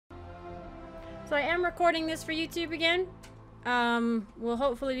So I am recording this for YouTube again. We'll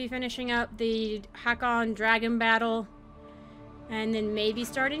hopefully be finishing up the Hakon Dragon Battle. And then maybe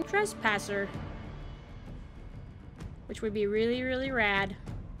starting Trespasser. Which would be really, really rad.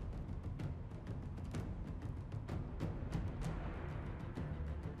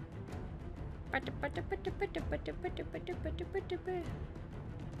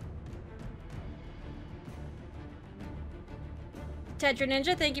 Tetra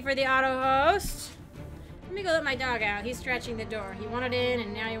Ninja, thank you for the auto host. Let me go let my dog out. He's scratching the door. He wanted in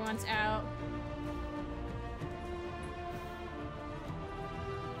and now he wants out.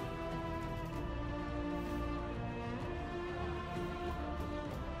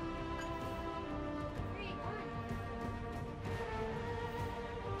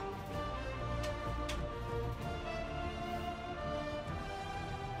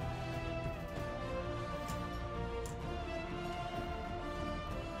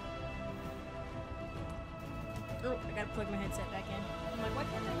 Oh, I gotta plug my headset back in. I'm like, what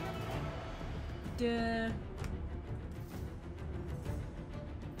the heck? Duh.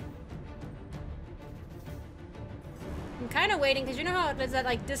 I'm kind of waiting, because you know how it does that,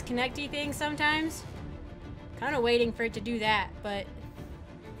 like, disconnecty thing sometimes? Kind of waiting for it to do that, but...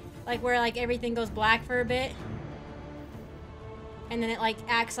 Like, where, like, everything goes black for a bit. And then it, like,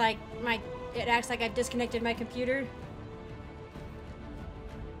 acts like I've disconnected my computer.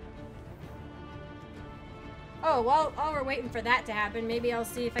 Oh, well, while we're waiting for that to happen, maybe I'll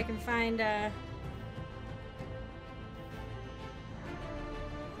see if I can find,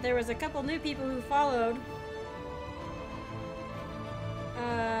 There was a couple new people who followed.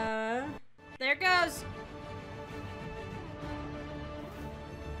 There it goes!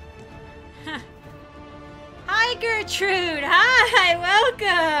 Hi, Gertrude! Hi!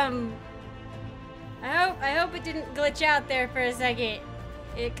 Welcome! I hope it didn't glitch out there for a second.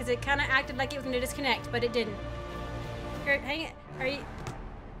 Because it kind of acted like it was going to disconnect, but it didn't. Hang it. Are you...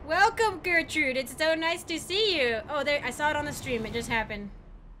 Welcome, Gertrude. It's so nice to see you. Oh, there. I saw it on the stream. It just happened.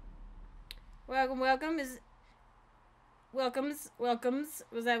 Welcome, welcome. Welcomes.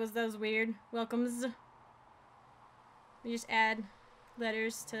 That was weird. Welcomes. We just add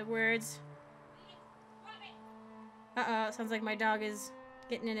letters to words. Uh-oh. It sounds like my dog is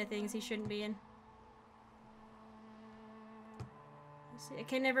getting into things he shouldn't be in. I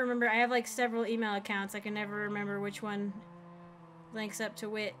can never remember. I have like several email accounts. I can never remember which one links up to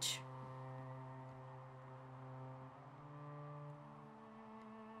which.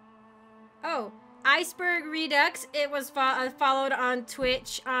 Oh, Iceberg Redux. It was followed on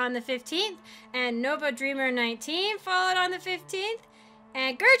Twitch on the 15th. And Nova Dreamer 19 followed on the 15th.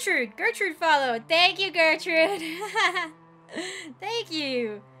 And Gertrude followed. Thank you, Gertrude. Thank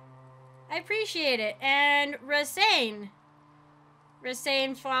you. I appreciate it. And Rasane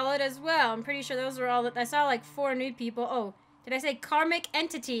followed as well. I'm pretty sure those were all that I saw, like 4 new people. Oh, did I say Karmic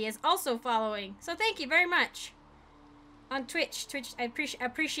Entity is also following? So thank you very much. On Twitch, I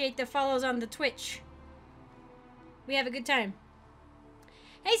appreciate the follows on the Twitch. We have a good time.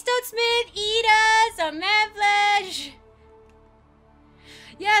 Hey, Stoatsmith, Ida, some Manflesh.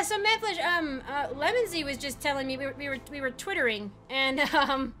 Yeah, some Manflesh. Lemonsy was just telling me we were twittering and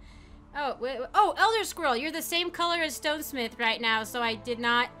Oh, Elder Squirrel, you're the same color as Stonesmith right now, so I did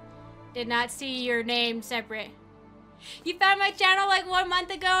not see your name separate. You found my channel like 1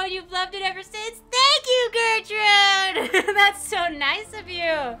 month ago and you've loved it ever since. Thank you, Gertrude! That's so nice of you.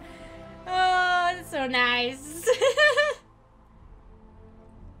 Oh, that's so nice.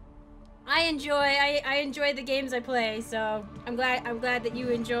 I enjoy the games I play, so I'm glad that you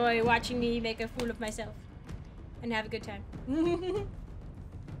enjoy watching me make a fool of myself and have a good time.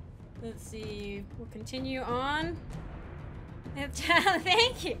 Let's see. We'll continue on.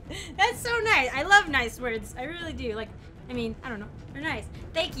 Thank you. That's so nice. I love nice words. I really do. Like, I mean, I don't know. They're nice.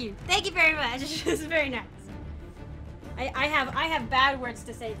 Thank you. Thank you very much. It's very nice. I have bad words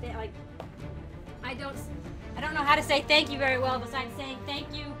to say. Like, I don't know how to say thank you very well besides saying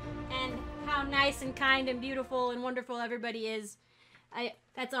thank you and how nice and kind and beautiful and wonderful everybody is.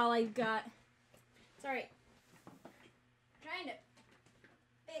 That's all I've got. Sorry. Trying to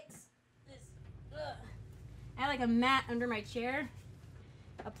fix. I have like a mat under my chair,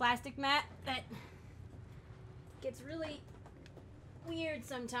 a plastic mat that gets really weird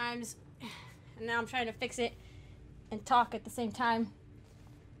sometimes, and now I'm trying to fix it and talk at the same time.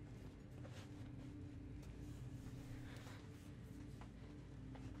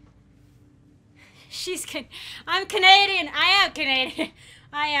 I'm Canadian. I am Canadian.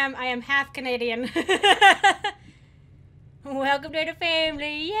 I am half Canadian. Welcome to the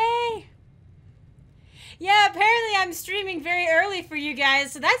family. Yay! Yeah, apparently I'm streaming very early for you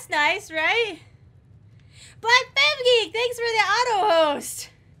guys, so that's nice, right? Black Fem Geek, thanks for the auto host.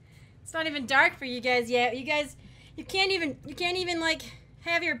 It's not even dark for you guys yet. You guys, you can't even like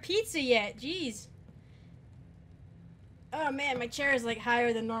have your pizza yet. Jeez. Oh man, my chair is like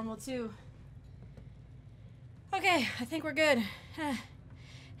higher than normal too. Okay, I think we're good.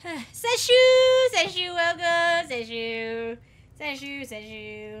 Seshu, welcome, Seshu.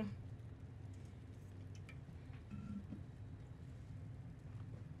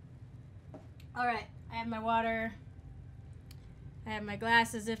 All right, I have my water. I have my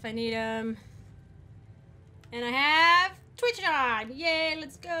glasses if I need them. And I have Twitch on. Yay,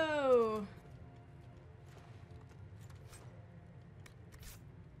 let's go.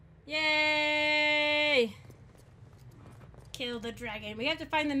 Yay! Kill the dragon. We have to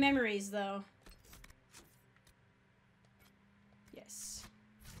find the memories, though. Yes.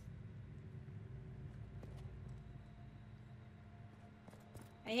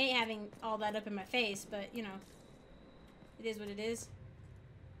 I hate having all that up in my face, but, you know, it is what it is.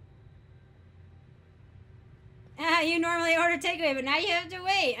 Ah, you normally order takeaway, but now you have to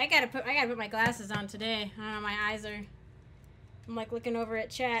wait. I gotta put my glasses on today. I don't know, my eyes are... I'm like looking over at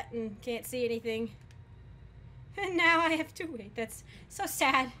chat and can't see anything. And now I have to wait. That's so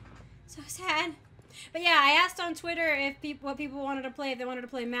sad. So sad. But yeah, I asked on Twitter if what people wanted to play, if they wanted to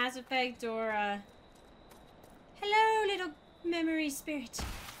play Mass Effect or hello little memory spirit.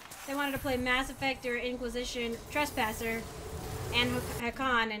 They wanted to play Mass Effect or Inquisition Trespasser and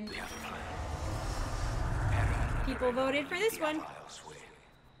Hakan, and people voted for this one.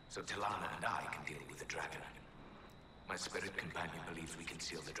 So Talana and I can deal with the dragon. My spirit companion believes we can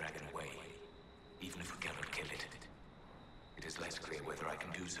seal the dragon away, even if we cannot kill it. It is less clear whether I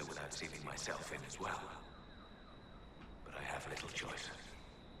can do so without sealing myself in as well. But I have little choice.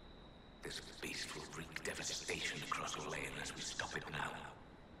 This beast will wreak devastation across Orlea unless we stop it now.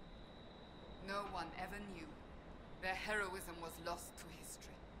 No one ever knew. Their heroism was lost to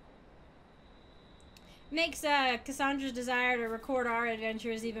history. Makes Cassandra's desire to record our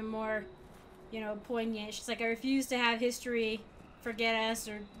adventures even more, you know, poignant. She's like, I refuse to have history forget us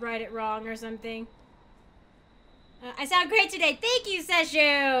or write it wrong or something. I sound great today. Thank you,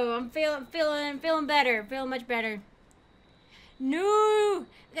 Seshu. I'm feeling better. Feeling much better. No,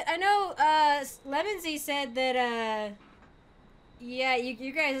 I know. Lemonsy said that. Yeah,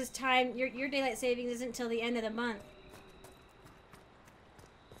 you guys' time, your daylight savings isn't until the end of the month.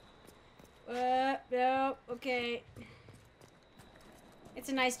 No, okay. It's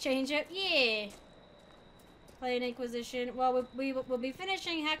a nice change up. Yeah. Playing Inquisition. Well, we'll be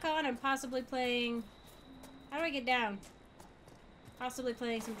finishing Hackon and possibly playing... How do I get down? Possibly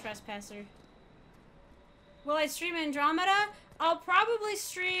playing some Trespasser. Will I stream Andromeda? I'll probably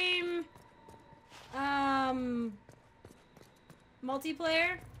stream...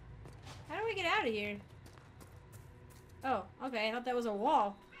 multiplayer? How do we get out of here? Oh, okay. I thought that was a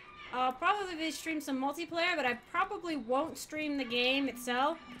wall. I'll probably stream some multiplayer, but I probably won't stream the game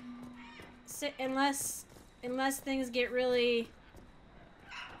itself. Unless things get really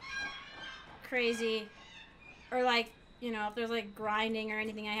crazy. Or like, you know, if there's like grinding or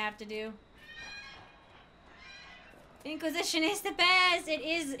anything I have to do. Inquisition is the best! It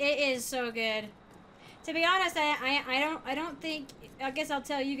is so good. To be honest, I don't think, I guess I'll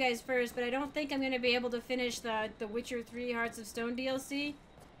tell you guys first, but I don't think I'm gonna be able to finish the Witcher 3 Hearts of Stone DLC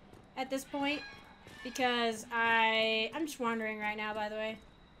at this point, because I'm just wandering right now, by the way.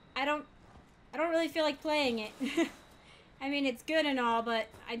 I don't really feel like playing it. I mean, it's good and all, but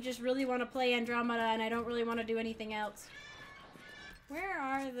I just really want to play Andromeda, and I don't really want to do anything else. Where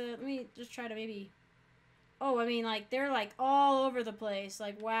are the... Let me just try to maybe... Oh, I mean, like, they're, like, all over the place.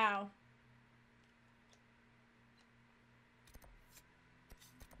 Like, wow.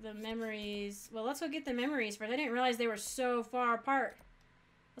 The memories... Well, let's go get the memories first. I didn't realize they were so far apart.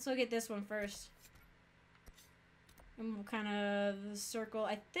 Let's go get this one first. And we'll kind of circle...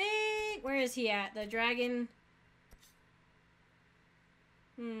 I think... Where is he at? The dragon...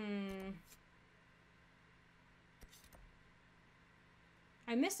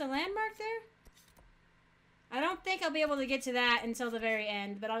 I missed a landmark there? I don't think I'll be able to get to that until the very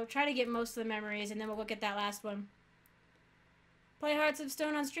end, but I'll try to get most of the memories, and then we'll look at that last one. Play Hearts of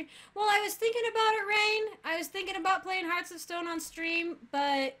Stone on stream. Well, I was thinking about it, Rain. I was thinking about playing Hearts of Stone on stream,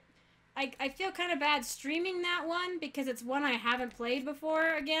 but I feel kind of bad streaming that one because it's one I haven't played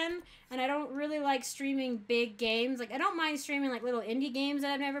before again, and I don't really like streaming big games. Like, I don't mind streaming like little indie games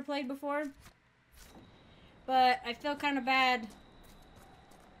that I've never played before, but I feel kind of bad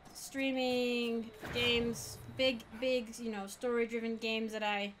streaming games, big, you know, story-driven games that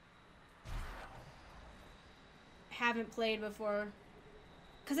I haven't played before.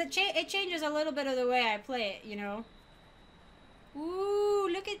 Because it changes a little bit of the way I play it, you know? Ooh,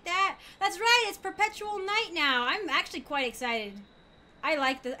 look at that. That's right, it's perpetual night now. I'm actually quite excited. I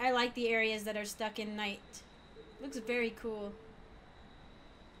like the areas that are stuck in night. Looks very cool.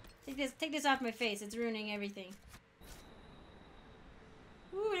 Take this off my face. It's ruining everything.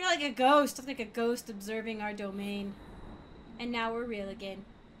 Ooh, you're like a ghost. Look like a ghost observing our domain. And now we're real again.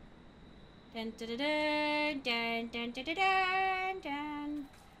 Dun, dun, dun, dun, dun, dun, dun, dun, dun.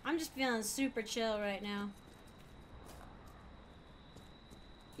 I'm just feeling super chill right now.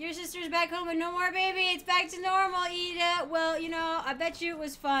 Your sister's back home and no more baby. It's back to normal, Ida. Well, you know, I bet you it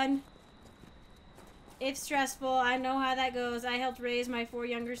was fun. If stressful, I know how that goes. I helped raise my 4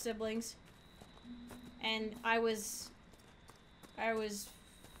 younger siblings. And I was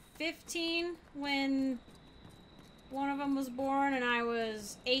 15 when one of them was born, and I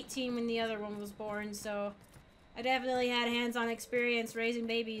was 18 when the other one was born, so I definitely had hands-on experience raising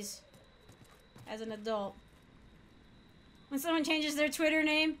babies as an adult. When someone changes their Twitter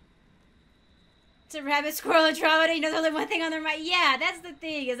name to Rabbit Squirrel Andromeda, you know, there's only one thing on their mind. Yeah, that's the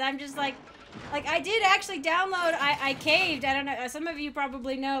thing, is I'm just like I did actually download, I caved, I don't know, some of you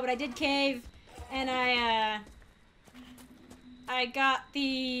probably know, but I did cave, and I got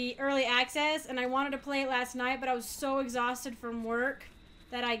the early access, and I wanted to play it last night, but I was so exhausted from work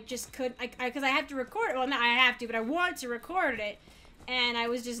that I just couldn't, because I have to record it, well, not I have to, but I want to record it, and I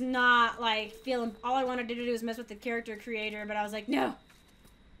was just not, like, feeling, all I wanted to do was mess with the character creator, but I was like, no,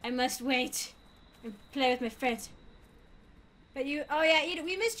 I must wait and play with my friends. But you, oh yeah, Ida,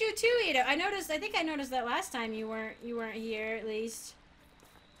 we missed you too, Ida. I think I noticed that last time you weren't here, at least.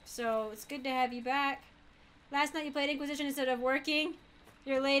 So, it's good to have you back. Last night you played Inquisition instead of working.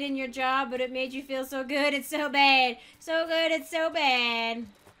 You're late in your job, but it made you feel so good. It's so bad. So good, it's so bad.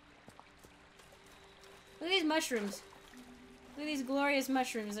 Look at these mushrooms. Look at these glorious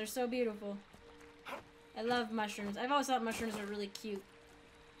mushrooms. They're so beautiful. I love mushrooms. I've always thought mushrooms are really cute.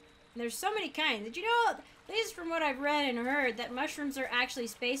 And there's so many kinds. Did you know, at least from what I've read and heard, that mushrooms are actually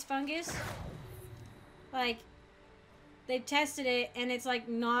space fungus? Like, they've tested it, and it's like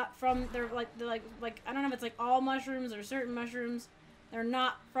not from, they're like I don't know if it's like all mushrooms or certain mushrooms. They're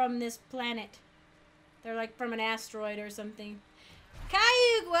not from this planet. They're like from an asteroid or something.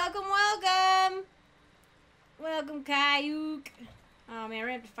 Kayuk, welcome, welcome. Welcome, Kayuk. Oh man, we're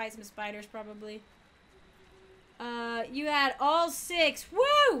gonna have to fight some spiders probably. You had all 6.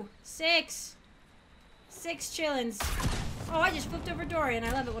 Woo! 6. 6 chillins. Oh, I just flipped over Dorian.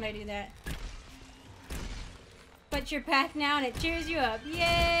 I love it when I do that. But you're back now and it cheers you up.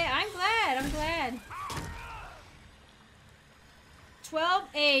 Yay! I'm glad. 12,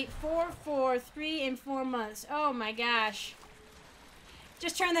 8, 4, 4, 3, and 4 months. Oh my gosh.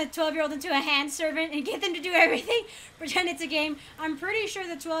 Just turn the 12-year-old into a hand servant and get them to do everything. Pretend it's a game. I'm pretty sure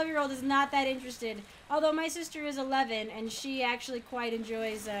the 12-year-old is not that interested. Although my sister is 11 and she actually quite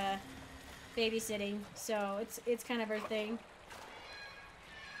enjoys babysitting. So it's kind of her thing.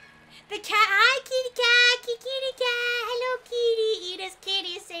 The cat, hi kitty cat, kitty cat, hello kitty, Edith's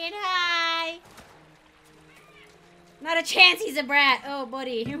kitty saying hi. Not a chance he's a brat. Oh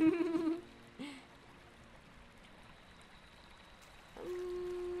buddy.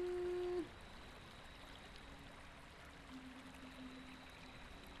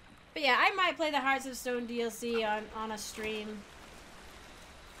 But yeah, I might play the Hearts of Stone DLC on a stream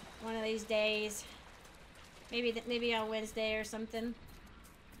one of these days. Maybe on Wednesday or something.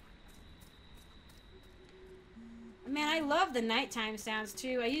 Man, I love the nighttime sounds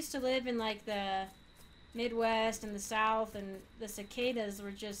too. I used to live in like the Midwest and the South, and the cicadas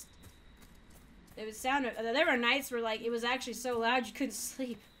were just, it would sound, there were nights where like it was actually so loud you couldn't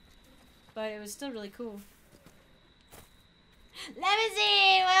sleep, but it was still really cool.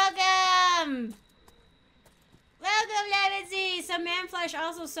 Lemonzy, welcome! Welcome, Lemonzy! So Manflesh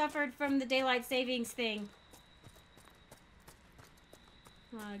also suffered from the daylight savings thing.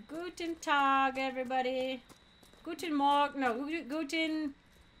 Guten Tag, everybody. Guten Morgen, no, Guten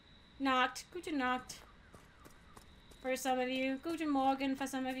Nacht. Guten Nacht for some of you. Guten Morgen for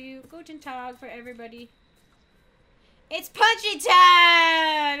some of you. Guten Tag for everybody. It's punchy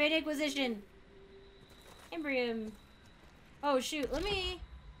time in Inquisition. Embryum. Oh shoot, let me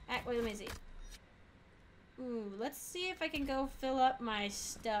see. Ooh, let's see if I can go fill up my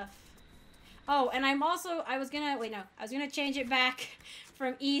stuff. Oh, and I was gonna change it back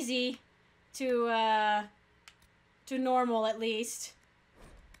from easy to normal at least.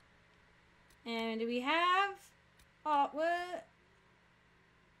 And do we have, oh, what?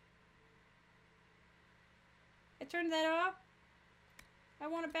 I turned that off. I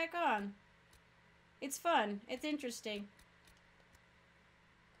want it back on. It's fun. It's interesting.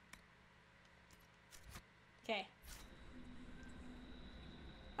 Okay.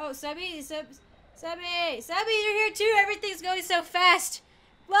 Oh, Subby, Subby, you're here too. Everything's going so fast.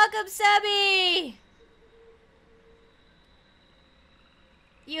 Welcome, Subby.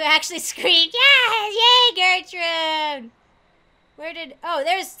 You actually screamed, yes, yay, Gertrude. Where did? Oh,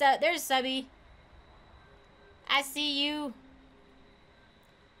 there's Subby. I see you.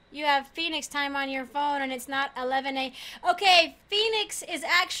 You have Phoenix time on your phone and it's not 11 a. Okay, Phoenix is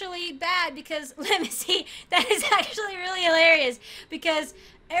actually bad because, let me see, that is actually really hilarious because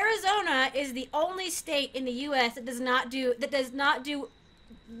Arizona is the only state in the U.S. that does not do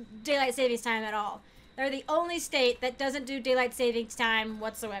daylight savings time at all. They're the only state that doesn't do daylight savings time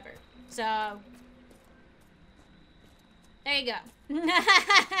whatsoever. So, there you go.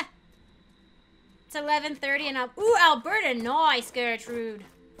 It's 11:30 and ooh, Alberta, nice, Gertrude.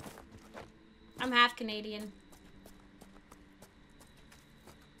 I'm half Canadian.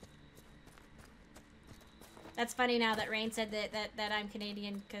 That's funny now that Rain said that I'm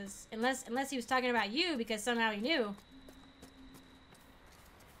Canadian, because unless he was talking about you, because somehow he knew.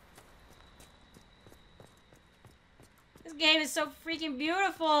 This game is so freaking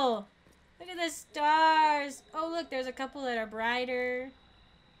beautiful. Look at the stars. Oh look, there's a couple that are brighter.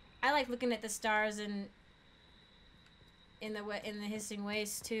 I like looking at the stars in the hissing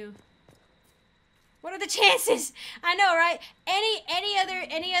waste too. What are the chances? I know, right? Any other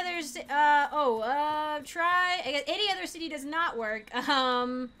try. I guess any other city does not work. There's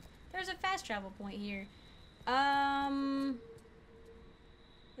a fast travel point here.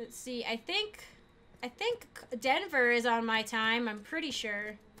 Let's see. I think Denver is on my time. I'm pretty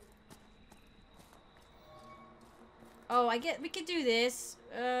sure. Oh, we could do this.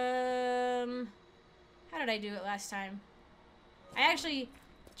 How did I do it last time? I actually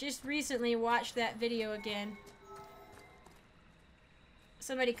just recently watched that video again.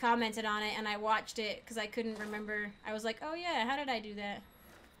 Somebody commented on it and I watched it because I couldn't remember. I was like, oh yeah, how did I do that?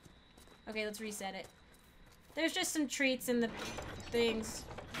 Okay, let's reset it. There's just some treats in the things.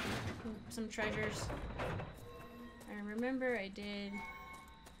 Some treasures. I remember I did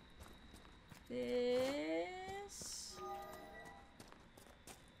this.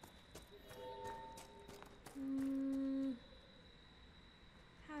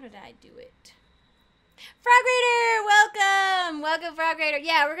 How did I do it? Frog Raider, welcome! Welcome, Frog Raider.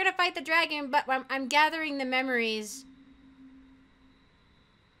 Yeah, we're gonna fight the dragon, but I'm gathering the memories.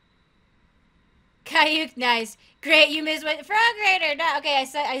 Kayuk, nice. Great, you missed what? Frog Raider! No, okay, I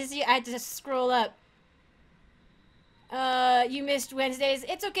see, I had to scroll up. You missed Wednesdays.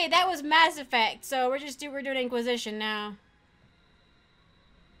 It's okay, that was Mass Effect, so we're doing Inquisition now.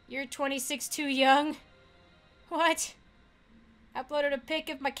 You're 26 too young? What? Uploaded a pic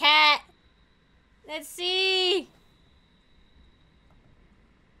of my cat. Let's see.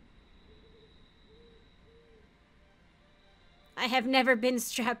 I have never been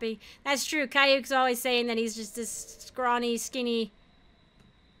strappy. That's true. Kayuk's always saying that he's just this scrawny, skinny.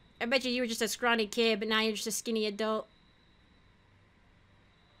 I bet you were just a scrawny kid, but now you're just a skinny adult.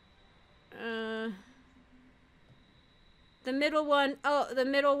 The middle one. Oh, the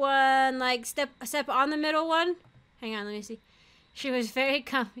middle one. Like, step on the middle one. Hang on, let me see. She was very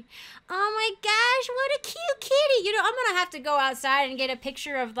comfy. Oh my gosh, what a cute kitty. You know, I'm gonna have to go outside and get a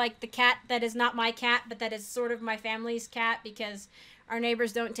picture of, like, the cat that is not my cat, but that is sort of my family's cat, because our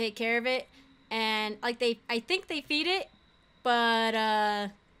neighbors don't take care of it. And, like, I think they feed it, but,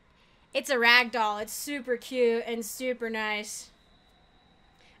 it's a rag doll. It's super cute and super nice.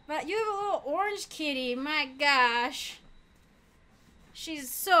 But you have a little orange kitty. My gosh. She's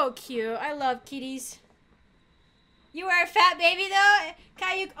so cute. I love kitties. You are a fat baby, though?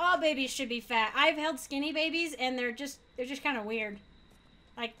 Kayuk, all babies should be fat. I've held skinny babies, and they're just kind of weird.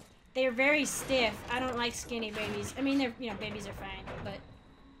 Like, they're very stiff. I don't like skinny babies. I mean, babies are fine, but...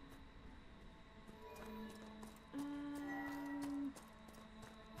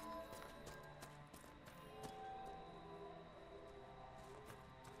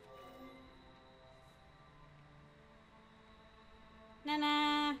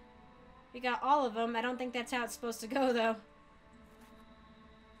 Nah. We got all of them. I don't think that's how it's supposed to go, though.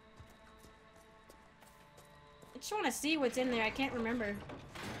 I just want to see what's in there. I can't remember.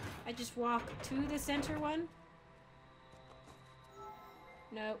 I just walk to the center one?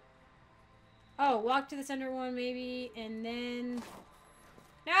 Nope. Oh, walk to the center one, maybe, and then...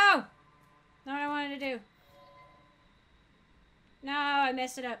 No! Not what I wanted to do. No, I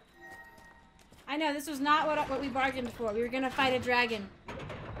messed it up. I know, this was not what we bargained for. We were gonna fight a dragon.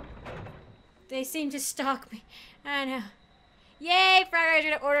 They seem to stalk me. I know. Yay! Frog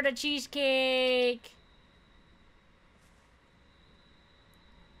Raider ordered a cheesecake.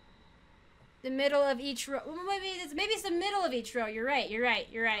 The middle of each row. Well, maybe it's the middle of each row. You're right. You're right.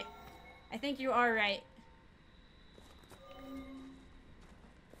 You're right. I think you are right.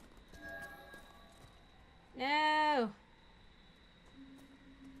 No.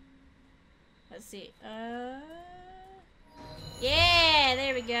 Let's see. Yeah,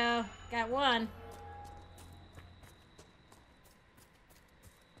 there we go. Got one.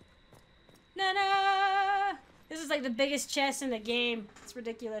 No. This is like the biggest chest in the game. It's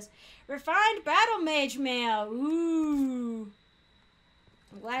ridiculous. Refined battle mage mail. Ooh.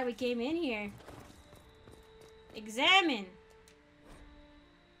 I'm glad we came in here. Examine.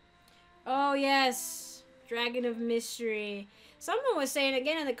 Oh, yes. Dragon of Mystery. Someone was saying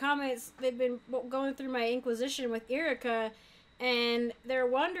again in the comments, they've been going through my Inquisition with Erica, and they're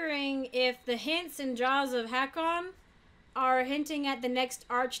wondering if the hints in Jaws of Hakon are hinting at the next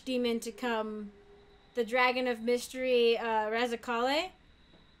archdemon to come, the Dragon of Mystery, Razakale.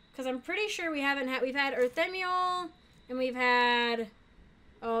 Because I'm pretty sure we've had Urthemiel, and we've had,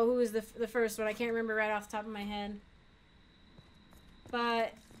 oh, who was the first one? I can't remember right off the top of my head.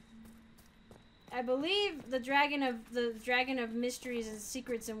 But I believe the Dragon of Mysteries and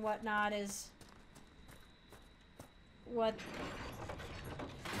Secrets and whatnot is what.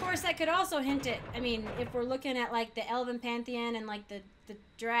 Of course, that could also hint at. I mean, if we're looking at like the Elven Pantheon and like the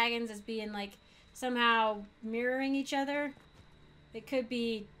dragons as being like somehow mirroring each other, it could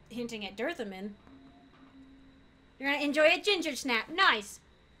be hinting at Dirthaman. You're gonna enjoy a ginger snap. Nice.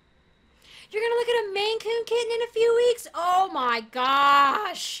 You're gonna look at a Maine Coon kitten in a few weeks. Oh my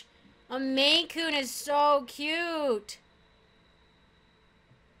gosh. A Maine Coon is so cute.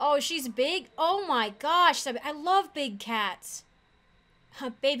 Oh, she's big. Oh my gosh. I love big cats.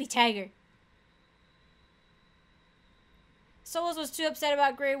 Baby tiger. Solus was too upset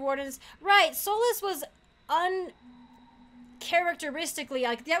about Grey Wardens. Right, Solus was uncharacteristically,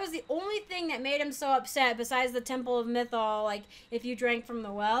 like, that was the only thing that made him so upset besides the Temple of Mythal, like, if you drank from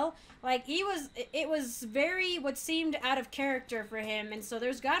the well. Like, it was very, what seemed out of character for him, and so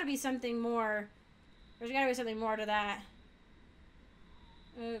there's gotta be something more. There's gotta be something more to that.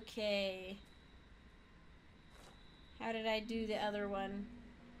 Okay. How did I do the other one?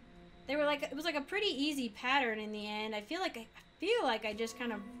 They were like, it was like a pretty easy pattern in the end. I feel like I just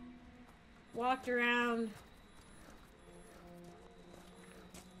kind of walked around.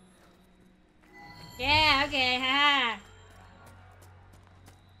 Yeah, okay, ha.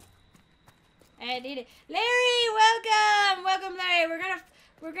 I did it. Larry, welcome! Welcome, Larry.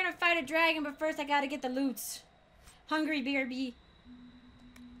 We're gonna fight a dragon, but first I gotta get the loots. Hungry BRB.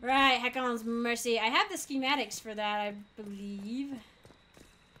 Right, Hakon's Mercy. I have the schematics for that, I believe.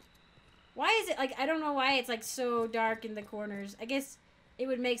 Why is it, like, I don't know why it's, like, so dark in the corners. I guess it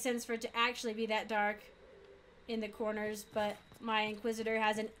would make sense for it to actually be that dark in the corners, but my Inquisitor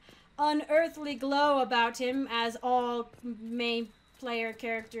has an unearthly glow about him, as all main player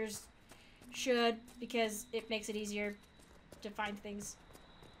characters should, because it makes it easier to find things.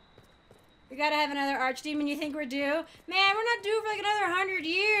 We gotta have another archdemon. You think we're due? Man, we're not due for like another 100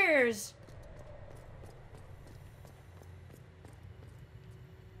 years.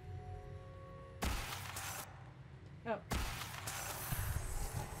 Oh.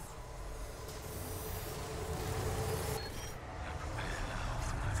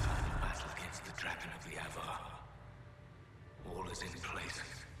 For my final battle against the Dragon of the Avar. All is in place.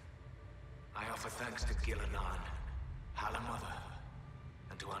 I offer thanks to Gillinan, Halamother,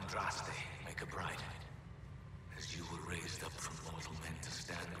 and to Andraste, Maker Bride. As you were raised up from mortal men to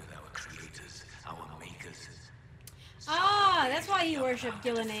stand with our creators, our makers. Ah, that's why you worship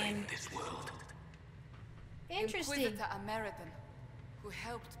Gillinan. This world. Interesting. Inquisitor American, who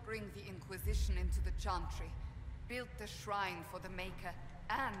helped bring the Inquisition into the Chantry, built the shrine for the Maker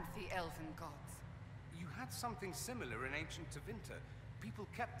and the Elven gods. You had something similar in ancient Tevinter. People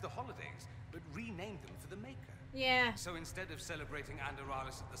kept the holidays, but renamed them for the Maker. Yeah. So instead of celebrating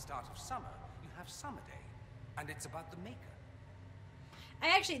Andaralis at the start of summer, you have Summer Day, and it's about the Maker. I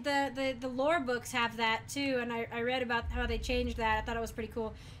actually, the lore books have that too, and I read about how they changed that. I thought it was pretty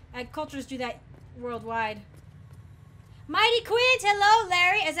cool. Cultures do that worldwide. Mighty Quint, hello,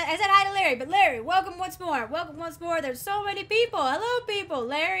 Larry. I said hi to Larry, but Larry, welcome once more. Welcome once more. There's so many people. Hello, people.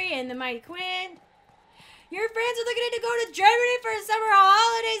 Larry and the Mighty Quint. Your friends are looking to go to Germany for a summer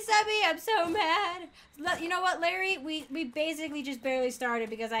holiday, Subby. I'm so mad. You know what, Larry? We basically just barely started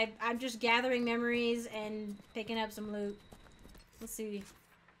because I'm just gathering memories and picking up some loot. Let's see.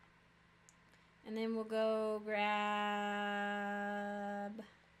 And then we'll go grab.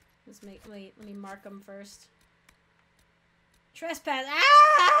 Let me mark them first. Trespass.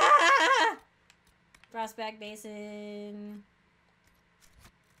 Ah! Frostback Basin.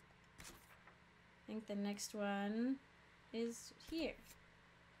 think the next one is here.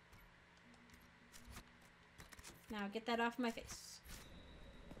 Now get that off my face.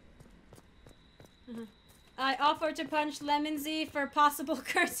 I offer to punch Lemon Z for possible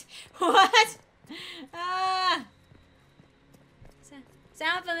curse. What?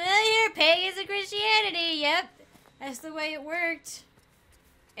 Sound familiar? Paganism, Christianity. Yep, that's the way it worked.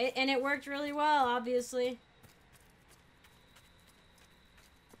 And it worked really well, obviously.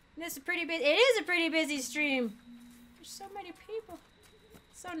 This is a pretty busy. It is a pretty busy stream. There's so many people.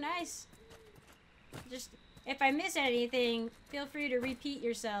 So nice. Just if I miss anything, feel free to repeat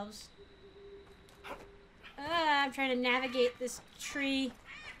yourselves. I'm trying to navigate this tree.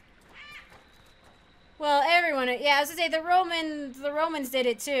 Well, everyone. Yeah, I was gonna say the Romans did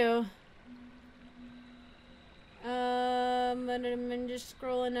it too. I'm just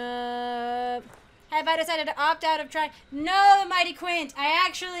scrolling up. Have I decided to opt out of trying? No, Mighty Quint.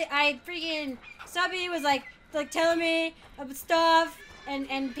 I freaking Subby was like telling me of stuff,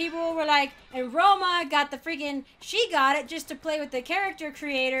 and people were like, and Roma got the freaking, she got it just to play with the character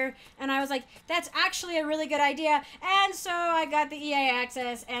creator, and I was like, that's actually a really good idea, and so I got the EA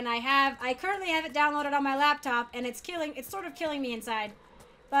access, and I currently have it downloaded on my laptop, and it's sort of killing me inside,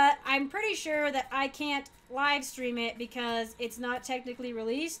 but I'm pretty sure that I can't live stream it because it's not technically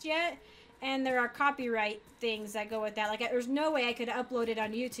released yet. And there are copyright things that go with that. Like, there's no way I could upload it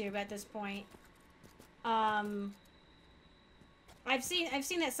on YouTube at this point. I've seen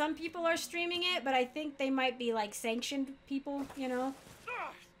that some people are streaming it, but I think they might be like sanctioned people, you know.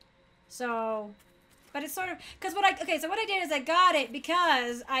 So, but it's sort of so what I did is I got it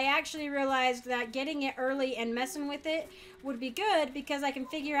because I actually realized that getting it early and messing with it would be good because I can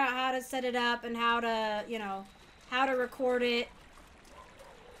figure out how to set it up and how to, you know, how to record it.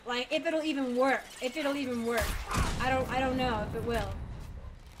 Like, if it'll even work. I don't know if it will.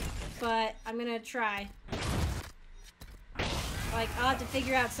 But I'm gonna try. Like, I'll have to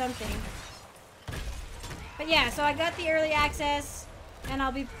figure out something. But yeah, so I got the early access, and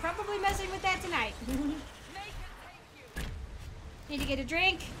I'll be probably messing with that tonight. Need to get a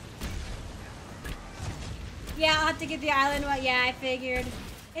drink. Yeah, I'll have to get the island one. Yeah, I figured.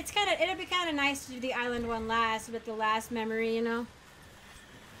 It'll be kind of nice to do the island one last, with the last memory, you know?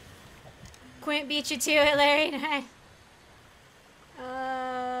 Quint beat you to it, Larry.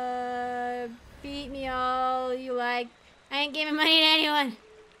 Beat me all you like. I ain't giving money to anyone.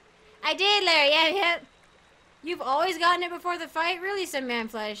 I did, Larry. Yep. You've always gotten it before the fight? Really, some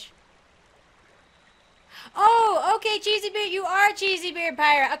manflesh. Oh, okay, Cheesy Beard. You are Cheesy Beard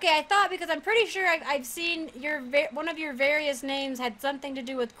Pirate. Okay, I thought because I'm pretty sure I've seen one of your various names had something to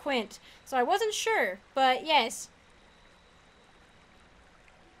do with Quint. So I wasn't sure, but yes.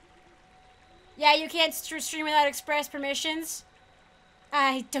 Yeah, you can't stream without express permissions.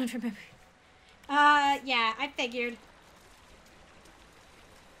 I don't remember. Yeah, I figured.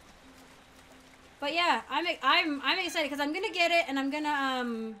 But yeah, I'm excited because I'm gonna get it and I'm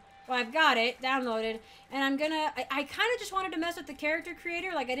gonna well, I've got it downloaded and I'm gonna I kind of just wanted to mess with the character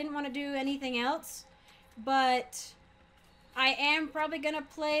creator, like I didn't want to do anything else, but I am probably gonna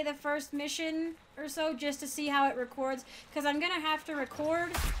play the first mission or so just to see how it records, because I'm gonna have to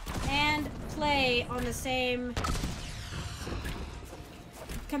record and play on the same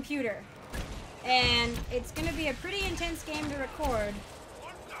computer, and it's gonna be a pretty intense game to record.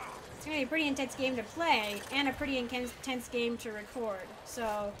 It's gonna be a pretty intense game to play and a pretty intense game to record,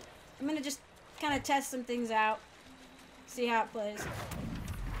 so I'm gonna just kind of test some things out, see how it plays.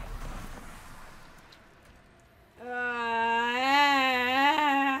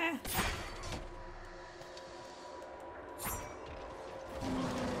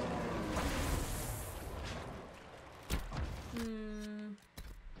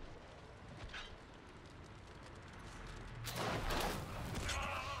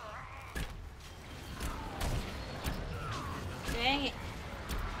 Dang it.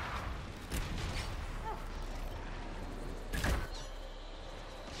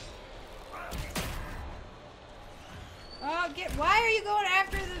 Oh, why are you going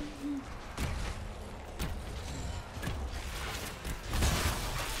after the...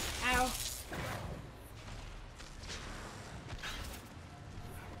 Ow.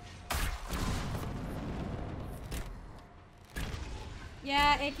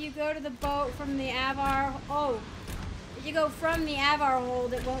 Yeah, if you go to the boat from the Avar... Oh. If you go from the Avar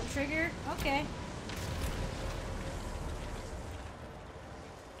hold, it won't trigger? Okay.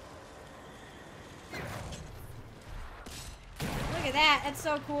 Look at that. That's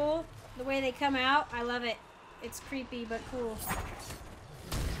so cool. The way they come out. I love it. It's creepy, but cool.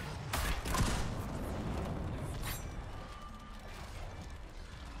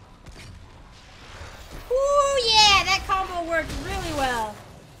 worked really well.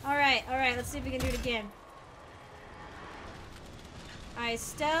 Alright, let's see if we can do it again. Alright,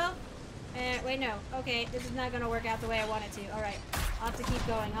 stealth. Wait, no. Okay, this is not gonna work out the way I want it to. Alright, I'll have to keep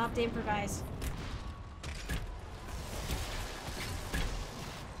going. I'll have to improvise.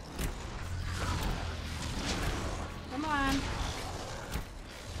 Come on.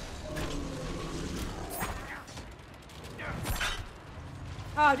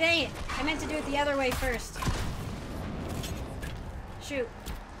 Oh, dang it. I meant to do it the other way first. Shoot.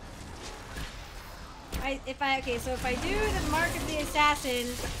 Okay, so if I do the Mark of the Assassin,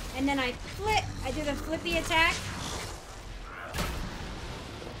 and then I do the flippy attack,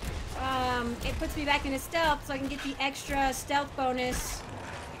 it puts me back into stealth, so I can get the extra stealth bonus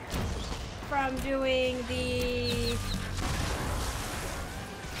from doing the...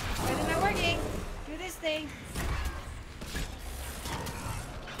 Why isn't it working? Do this thing.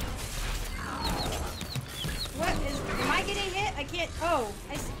 What is... Am I getting hit? I can't... Oh,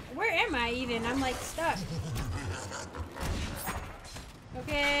 where am I even? I'm like stuck.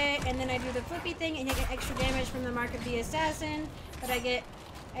 Okay, and then I do the flippy thing and I get extra damage from the Mark of the Assassin, but I get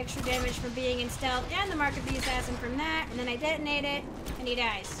extra damage from being in stealth and the Mark of the Assassin from that, and then I detonate it, and he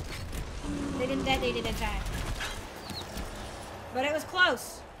dies. They didn't detonate it in time. But it was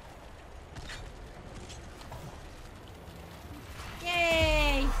close.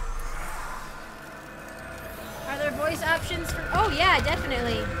 Yay! Are there voice options for... Oh, yeah,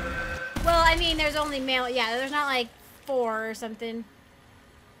 definitely. Well, I mean, there's only male... Yeah, there's not, like, 4 or something.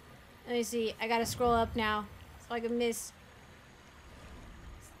 Let me see. I gotta scroll up now so I can miss...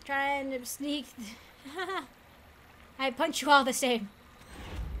 Trying to sneak... I punch you all the same.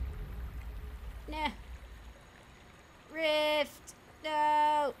 Nah. Rift.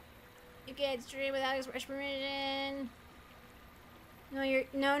 No. You can't stream without express permission. No,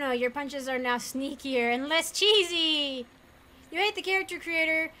 your punches are now sneakier and less cheesy. You hate the character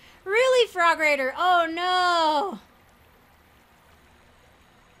creator. Really, Frog Raider? Oh no.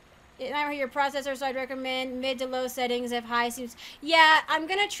 It might hurt your processor, so I'd recommend mid to low settings if high seems... Yeah, I'm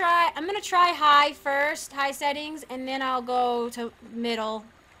gonna try high first, high settings, and then I'll go to middle.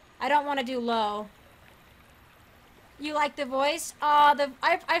 I don't want to do low. You like the voice?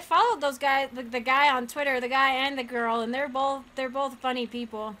 I followed those guys, the guy on Twitter, the guy and the girl, and they're both funny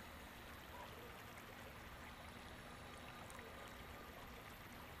people.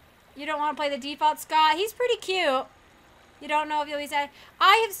 You don't want to play the default Scott? He's pretty cute. You don't know if you'll be sad.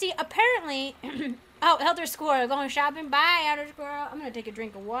 I have seen, apparently... Oh, Elder Squirrel. Going shopping. Bye, Elder Squirrel. I'm going to take a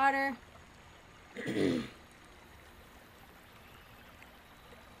drink of water.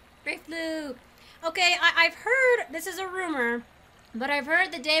 Great flu. Okay, I've heard... This is a rumor. But I've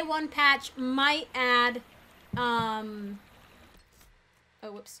heard the day 1 patch might add... Oh,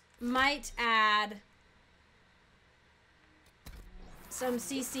 whoops. Might add... some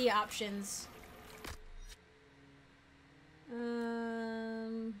CC options.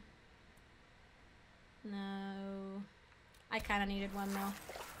 No. I kind of needed one, though.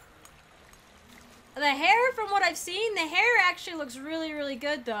 The hair, from what I've seen, the hair actually looks really, really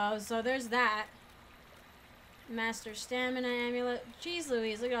good, though. So there's that. Master Stamina Amulet. Jeez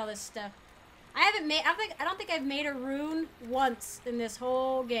Louise, look at all this stuff. I don't think I've made a rune once in this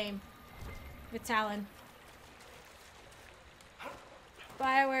whole game with Talon.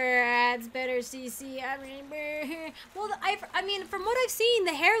 Bioware adds better CC. Well, I mean, from what I've seen,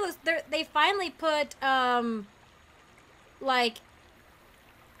 the hair looks... They finally put, like,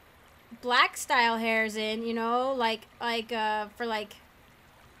 black style hairs in, you know? Like, for, like,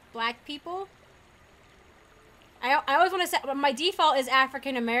 black people. I always want to say... My default is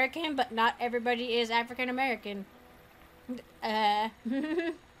African American, but not everybody is African American.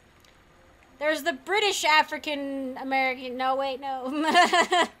 There's the British African American. No, wait, no.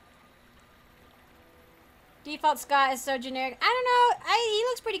 Default Scott is so generic. I don't know. He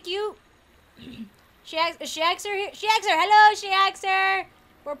looks pretty cute. She asks her. Hello, she asks her.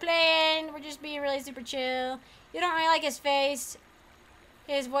 We're playing. We're just being really super chill. You don't really like his face.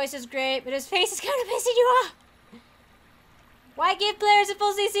 His voice is great, but his face is kind of pissing you off. Why give players a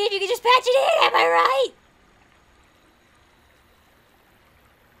full CC if you can just patch it in? Am I right?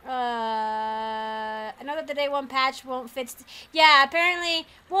 I know that the day 1 patch won't fit. Yeah, apparently.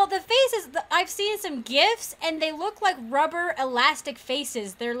 Well, the faces, I've seen some GIFs, and they look like rubber elastic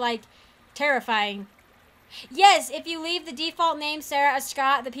faces. They're, like, terrifying. Yes, if you leave the default name Sarah or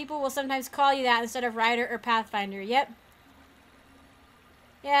Scott, the people will sometimes call you that instead of Ryder or Pathfinder. Yep.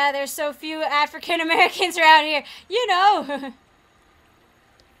 Yeah, there's so few African Americans around here. You know.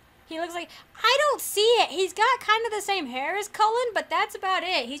 He looks like... I don't see it. He's got kind of the same hair as Cullen, but that's about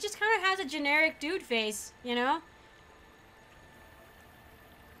it. He just kind of has a generic dude face, you know?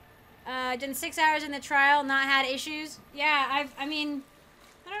 Done 6 hours in the trial, not had issues. Yeah, I mean,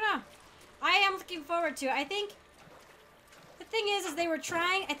 I don't know. I am looking forward to it. I think the thing is they were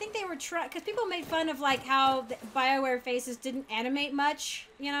trying, I think they were trying, because people made fun of, like, how the BioWare faces didn't animate much,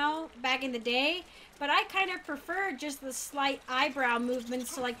 you know, back in the day. But I kind of prefer just the slight eyebrow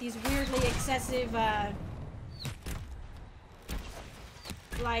movements to, like, these weirdly excessive,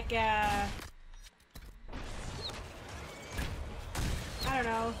 like, I don't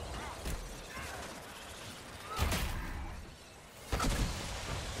know.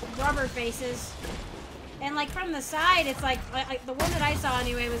 Rubber faces. And like from the side, it's like the one that I saw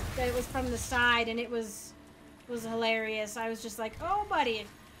anyway was from the side, and it was hilarious. I was just like, oh buddy.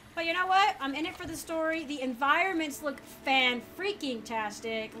 But you know what? I'm in it for the story. The environments look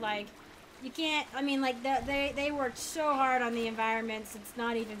fan-freaking-tastic. Like, you can't, I mean, like, they worked so hard on the environments, it's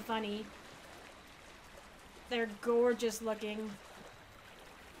not even funny. They're gorgeous looking.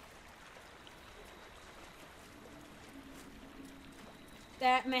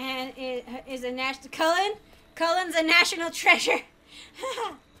 That man is a national... Cullen's a national treasure.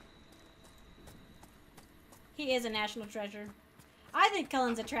 He is a national treasure. I think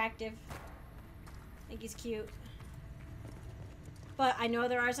Cullen's attractive. I think he's cute. But I know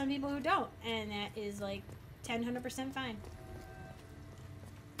there are some people who don't. And that is like 100% fine.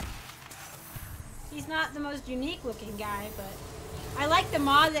 He's not the most unique looking guy, but... I like the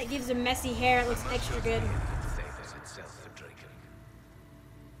mod that gives him messy hair. It looks extra good.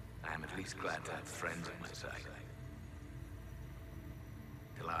 I am at least glad to have friends on my side.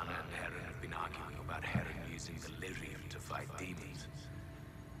 Tilana and Heron have been arguing about Heron using the lyrium to fight demons.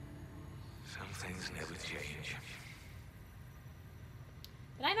 Some things never change.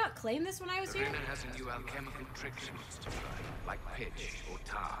 Did I not claim this when I was here? Arena has a new alchemical trick she wants to try, like pitch or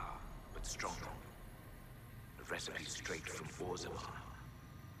tar, but stronger. The recipe straight from Orzawa.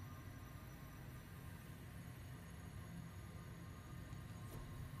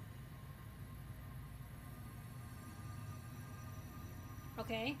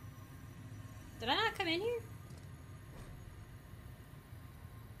 Okay. Did I not come in here?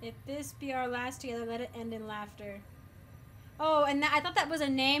 If this be our last together, let it end in laughter. Oh, and I thought that was a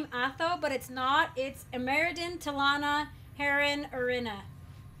name, Atho, but it's not. It's Emeridin, Tilana, Heron, Arena.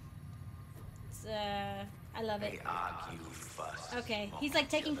 It's, I love it. They argue, fuss. Okay, he's like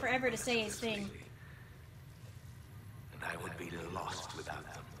taking forever to say his thing. And I would be lost without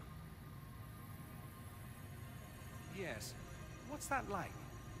them. Yes. What's that like?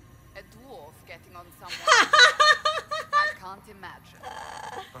 A dwarf getting on someone. I can't imagine.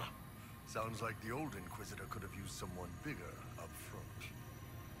 Sounds like the old Inquisitor could have used someone bigger up front.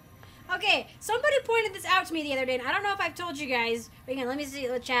 Okay, somebody pointed this out to me the other day, and I don't know if I've told you guys. But again, let me see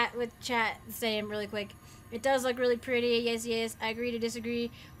what chat saying really quick. It does look really pretty. Yes, yes. I agree to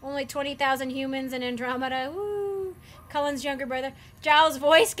disagree. Only 20,000 humans in Andromeda. Woo! Cullen's younger brother. Giles'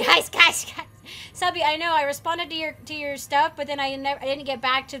 voice. Guys. Subby, I know I responded to your stuff, but then I didn't get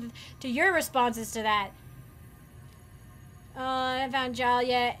back to your responses to that. I haven't found Giles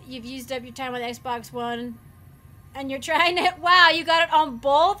yet. You've used up your time with Xbox One. And you're trying to... Wow, you got it on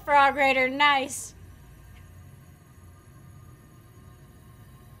both? Frog Raider, nice.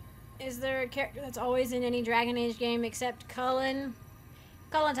 Is there a character that's always in any Dragon Age game except Cullen?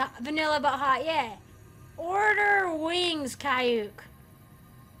 Cullen's hot, vanilla but hot, yeah. Order wings, Kayuk.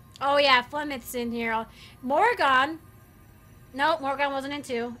 Oh yeah, Flemeth's in here. Morgan. Nope, Morgan wasn't in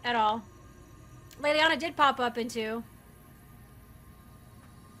 2 at all. Leliana did pop up in 2.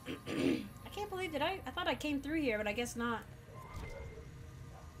 I can't believe that I thought I came through here, but I guess not.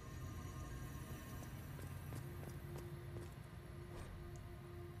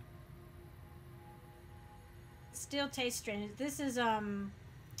 Still tastes strange. This is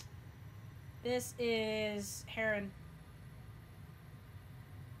Heron.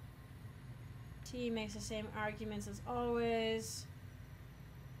 T makes the same arguments as always.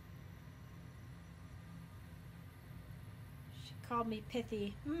 She called me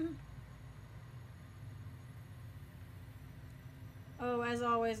pithy. Oh, as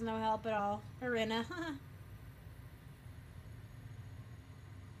always, no help at all. Arena.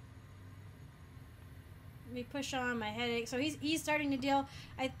 Let me push on my headache. So he's starting to deal.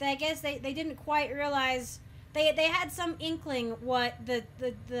 I guess they didn't quite realize. They had some inkling what the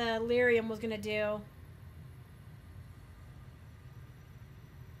lyrium was gonna do.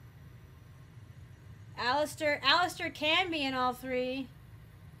 Alistair can be in all 3.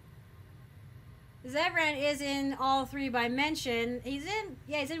 Zevran is in all 3 by mention. He's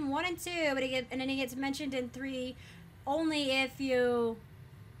in 1 and 2, but and then he gets mentioned in 3 only if you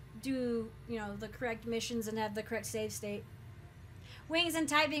do, the correct missions and have the correct save state. Wings and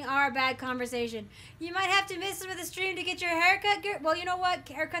typing are a bad conversation. You might have to miss some of the stream to get your haircut. Well, you know what?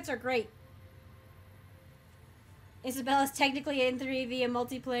 Haircuts are great. Isabella's technically in 3 via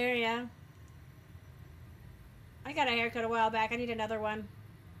multiplayer, yeah. I got a haircut a while back. I need another one.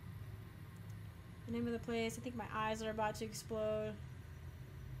 The name of the place. I think my eyes are about to explode.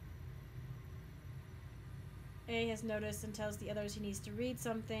 A has noticed and tells the others he needs to read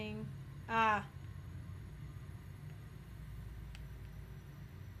something. Ah.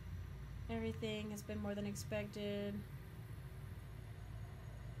 Everything has been more than expected.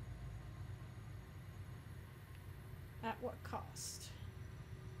 At what cost?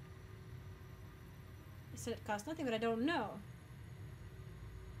 I said it costs nothing, but I don't know.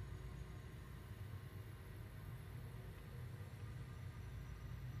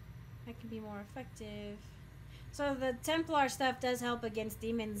 That can be more effective. So the Templar stuff does help against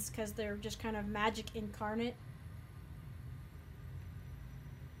demons because they're just kind of magic incarnate.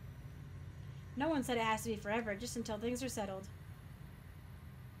 No one said it has to be forever, just until things are settled.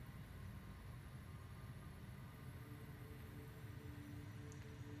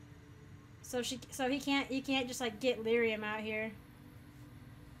 So he can't, you can't just like get lyrium out here.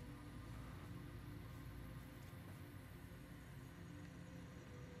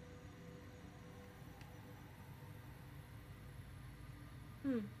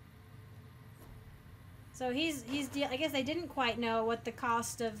 So I guess they didn't quite know what the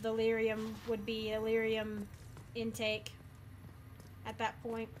cost of the lyrium would be, a lyrium intake at that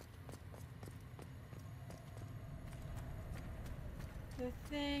point. The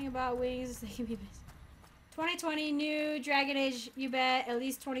thing about wings is they can be missed. 2020 new Dragon Age, you bet. At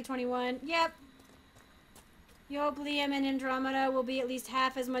least 2021. Yep. You hope Liam and Andromeda will be at least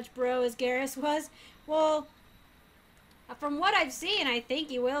half as much bro as Garrus was. Well, from what I've seen, I think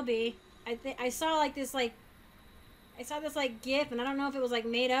he will be. I saw this GIF, and I don't know if it was like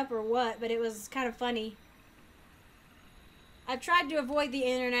made up or what, but it was kind of funny. I've tried to avoid the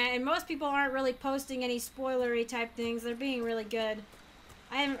internet, and most people aren't really posting any spoilery type things. They're being really good.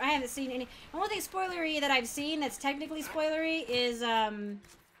 I haven't seen any. The only thing spoilery that I've seen that's technically spoilery is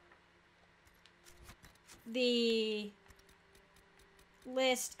the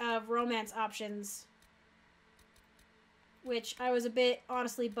list of romance options, which I was a bit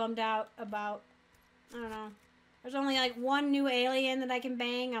honestly bummed out about. I don't know. There's only like one new alien that I can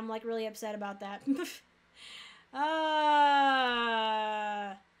bang. I'm like really upset about that.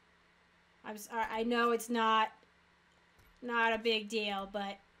 I'm sorry. I know it's not a big deal,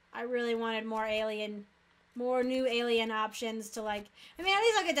 but I really wanted more new alien options to like. I mean, at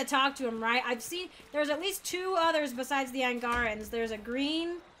least I'll get to talk to him, right? I've seen there's at least 2 others besides the Angarans. There's a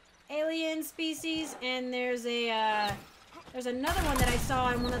green alien species, and there's another one that I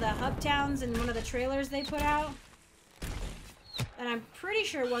saw in one of the hub towns in one of the trailers they put out. And I'm pretty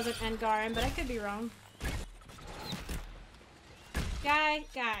sure it wasn't Angaran, but I could be wrong. Guy.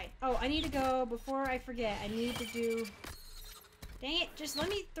 Oh, I need to go before I forget. I need to do... Dang it, just let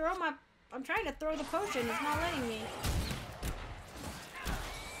me throw my... I'm trying to throw the potion. It's not letting me.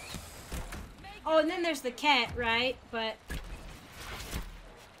 Oh, and then there's the cat, right? But...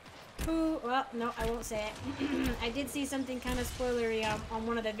 Well, no, I won't say it. I did see something kind of spoilery on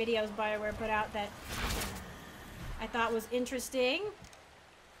one of the videos BioWare put out that I thought was interesting.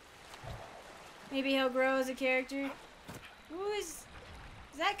 Maybe he'll grow as a character. Is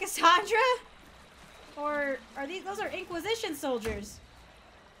that Cassandra? Or are those are Inquisition soldiers?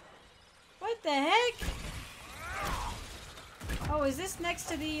 What the heck? Oh, is this next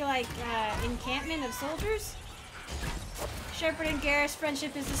to the, like, encampment of soldiers? Shepard and Garrus'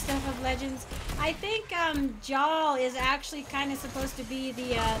 friendship is the stuff of legends. I think, JoH is actually kind of supposed to be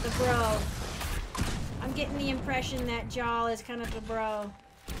the bro. I'm getting the impression that JoH is kind of the bro.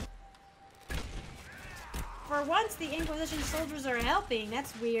 For once, the Inquisition soldiers are helping.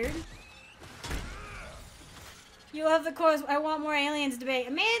 That's weird. You love the course. I want more aliens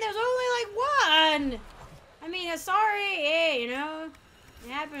debate. Man, there's only like 1! I mean, sorry, hey, you know.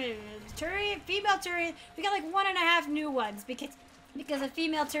 It happened. Turian, female Turian. We got like 1.5 new ones because a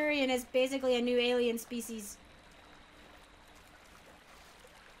female Turian is basically a new alien species.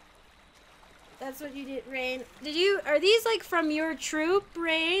 That's what you did, Rain. Are these like from your troop,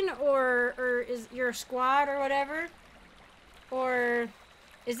 Rain, or is your squad or whatever? Or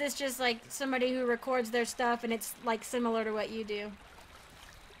is this just like somebody who records their stuff and it's like similar to what you do?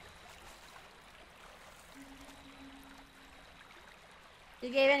 You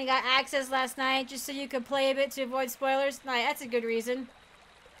gave in and got access last night just so you could play a bit to avoid spoilers? No, that's a good reason.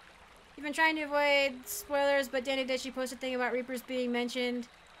 You've been trying to avoid spoilers, but Danny Ditchy posted a thing about Reapers being mentioned.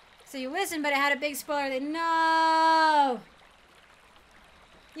 So you listened, but it had a big spoiler. No!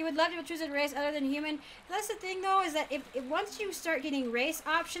 You would love to choose a race other than human. That's the thing, though, is that if once you start getting race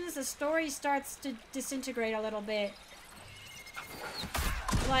options, the story starts to disintegrate a little bit.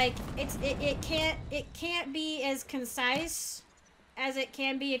 Like it can't be as concise as it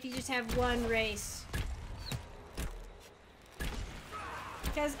can be if you just have one race.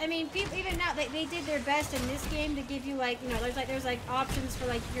 Because I mean, people even now they did their best in this game to give you like, you know, there's like options for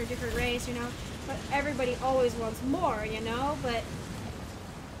like your different race, you know, but everybody always wants more, you know. But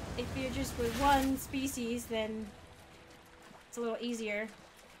if you're just with one species, then it's a little easier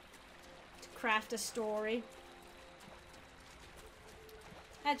to craft a story.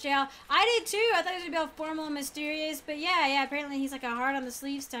 That jail. I did too. I thought he was gonna be all formal and mysterious, but yeah, apparently he's like a heart on the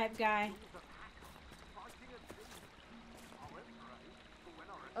sleeves type guy.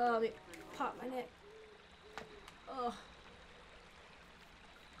 Oh, let me pop my neck. Oh.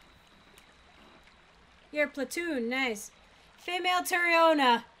 Your platoon, nice. Female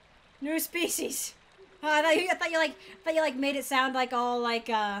Turiona. New species. Oh, I thought you made it sound like all like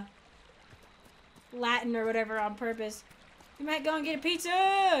Latin or whatever on purpose. You might go and get a pizza.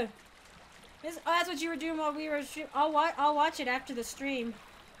 Oh, that's what you were doing while we were streaming. I'll watch it after the stream.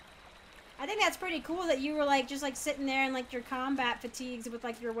 I think that's pretty cool that you were like just like sitting there in like your combat fatigues with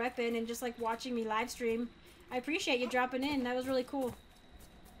like your weapon and just like watching me live stream. I appreciate you dropping in. That was really cool.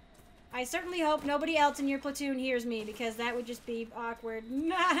 I certainly hope nobody else in your platoon hears me, because that would just be awkward.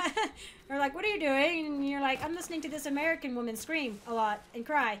 Or like, what are you doing? And you're like, I'm listening to this American woman scream a lot and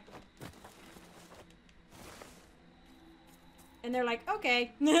cry. And they're like,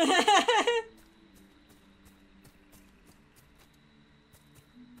 okay.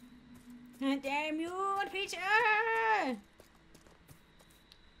 Damn you, pizza!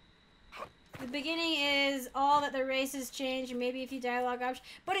 The beginning is all that the races change and maybe a few dialogue options,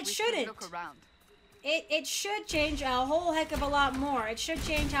 but it shouldn't. Look around. It should change a whole heck of a lot more. It should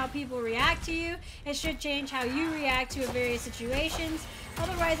change how people react to you. It should change how you react to various situations.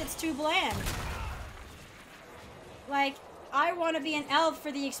 Otherwise, it's too bland. Like, I want to be an elf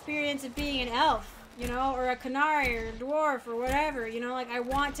for the experience of being an elf, you know, or a Canari or a dwarf or whatever, you know, like I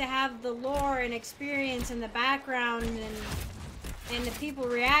want to have the lore and experience and the background and the people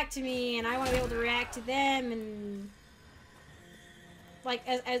react to me, and I want to be able to react to them, and like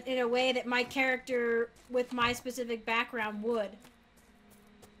as in a way that my character with my specific background would.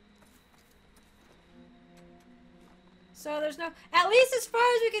 So there's no, at least as far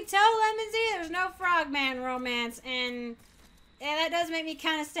as we can tell, Lemonsy, there's no frogman romance, and that does make me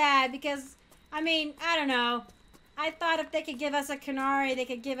kind of sad, because I mean, I don't know. I thought if they could give us a Canari, they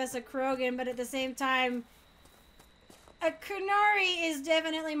could give us a Krogan, but at the same time, a Canari is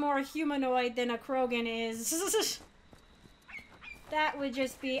definitely more humanoid than a Krogan is. That would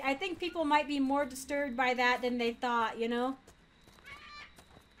just be, I think people might be more disturbed by that than they thought, you know?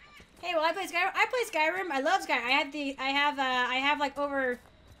 Hey, well, I play Skyrim. I love Skyrim. I have like over,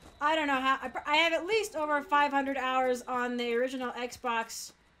 I don't know how, I have at least over 500 hours on the original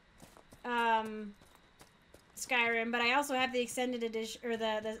Xbox Skyrim, but I also have the extended edition, or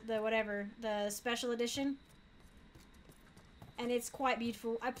the special edition, and it's quite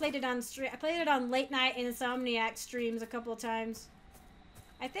beautiful. I played it on late night Insomniac streams a couple of times.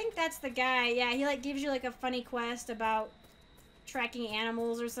 I think that's the guy. Yeah, he like gives you like a funny quest about tracking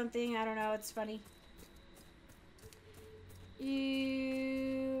animals or something. I don't know. It's funny.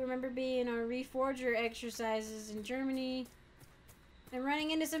 You remember being on Reforger exercises in Germany and running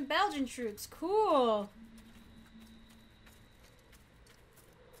into some Belgian troops. Cool.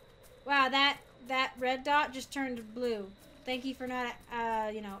 Wow, that red dot just turned blue. Thank you for not,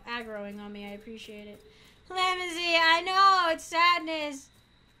 you know, aggroing on me. I appreciate it. Lemonsy, I know, it's sadness.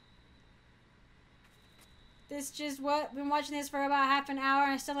 This just what? Been watching this for about half an hour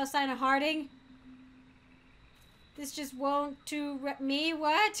and still a sign of Harding. This just won't to me?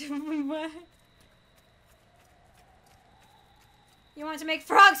 What? What? You want to make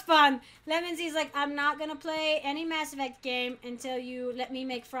frog spawn? Lemonsy's like, I'm not gonna play any Mass Effect game until you let me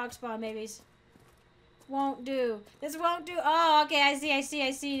make frog spawn babies. Won't do. This won't do. Oh, okay, I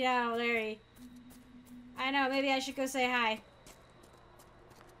see now, Larry. I know, maybe I should go say hi.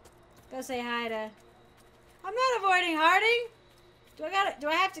 Go say hi to... I'm not avoiding Harding. Do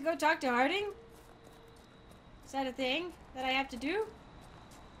I have to go talk to Harding? Is that a thing that I have to do?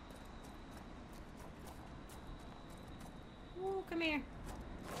 Ooh, come here.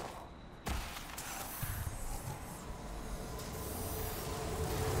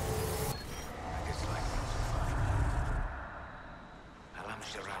 Alam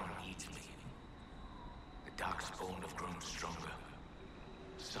Sharam needs me. The Darkspawn have grown stronger.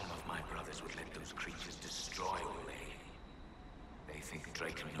 Some of my brothers would let those creatures destroy Olay. They think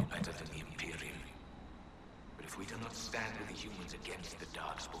Draken know better than the Imperium. But if we do not stand with the humans against the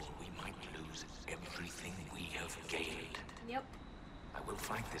Darkspawn, we might lose everything we have gained. Yep. I will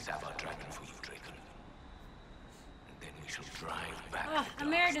fight this Avar Dragon for you, Draken. And then we shall drive back the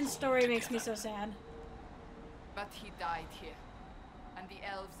American's Darkspawn story makes me together. so sad. But he died here, and the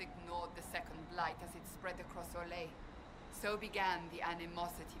elves ignored the second blight as it spread across Orlais. So began the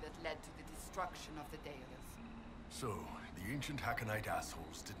animosity that led to the destruction of the Dales. So, the ancient Hackenite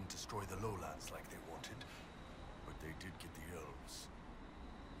assholes didn't destroy the lowlands like they wanted, but they did get the elves.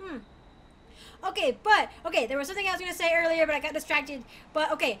 Okay, there was something I was gonna say earlier, but I got distracted.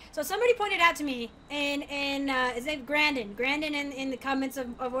 But okay, so somebody pointed out to me, and his name Grandin in the comments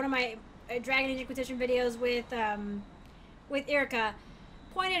of one of my Dragon Age Inquisition videos with Erica,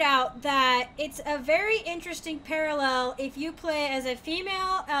 pointed out that it's a very interesting parallel if you play as a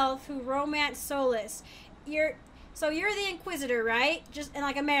female elf who romance Solus. You're the Inquisitor, right? And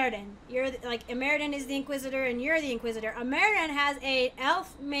like a Meriden. A Meriden is the Inquisitor and you're the Inquisitor. A Meriden has a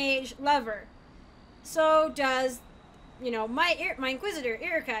elf mage lover. So does, my Inquisitor,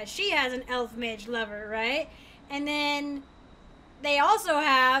 Erica. She has an elf mage lover, right? And then they also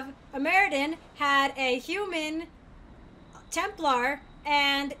have, a Meriden had a human Templar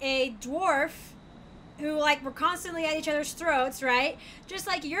and a dwarf who were constantly at each other's throats, right? Just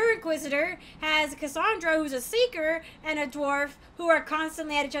like your Inquisitor has Cassandra, who's a Seeker, and a dwarf who are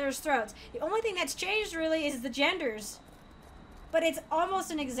constantly at each other's throats. The only thing that's changed really is the genders, but it's almost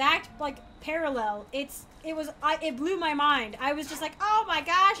an exact parallel. It blew my mind. I was just like, oh my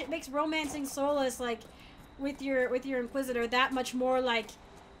gosh! It makes romancing Solus with your Inquisitor that much more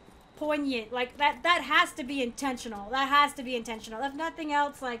poignant. That has to be intentional. That has to be intentional. If nothing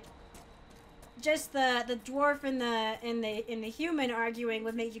else, just the dwarf and the human arguing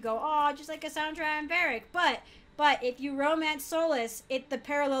would make you go, oh, just like Cassandra and Varric. But if you romance Solus, the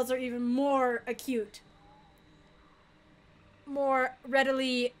parallels are even more acute, more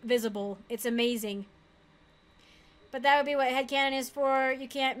readily visible. It's amazing. But that would be what headcanon is for. You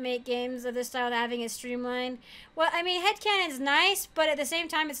can't make games of this style without having it streamlined. Well, I mean, headcanon's nice, but at the same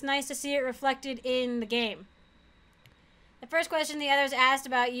time, it's nice to see it reflected in the game. The first question the others asked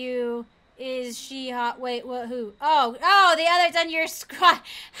about you is she hot? Wait, what? Who? Oh, the others on your squad.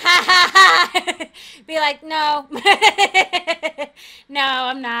 Ha ha ha! Be like, no. No,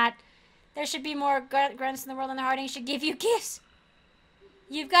 I'm not. There should be more grunts in the world, and the Harding should give you gifts.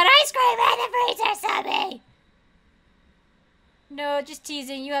 You've got ice cream and a freezer, Subby! No, just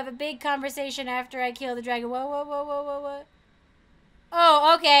teasing. You have a big conversation after I kill the dragon. Whoa.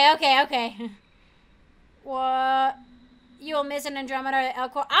 Oh, okay. What? You'll miss an Andromeda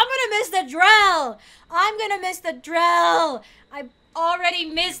Elcor. I'm gonna miss the Drell! I already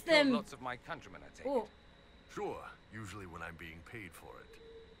missed them. Lots of my countrymen, I take it. Sure, usually when I'm being paid for it.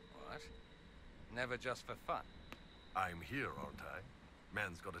 What? Never just for fun. I'm here, aren't I?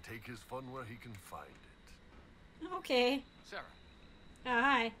 Man's gotta take his fun where he can find it. Okay. Sarah.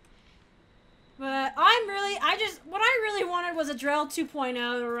 Hi. But what I really wanted was a Drell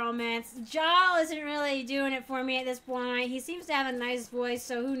 2.0 romance. JoH isn't really doing it for me at this point. He seems to have a nice voice,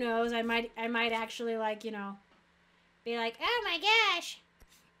 so who knows? I might actually be like, oh my gosh,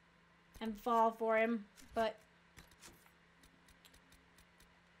 and fall for him. But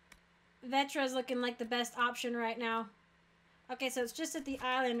Vetra's looking like the best option right now. Okay, so it's just at the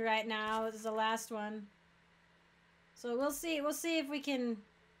island right now. This is the last one. So we'll see if we can...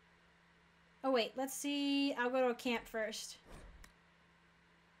 Oh wait, let's see. I'll go to a camp first.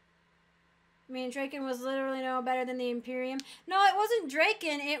 I mean, Draken was literally no better than the Imperium. No, it wasn't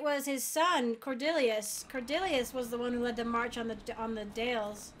Draken. It was his son, Cordelius. Cordelius was the one who led the march on the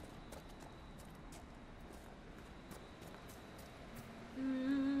Dales.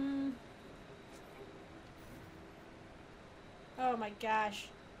 Oh my gosh.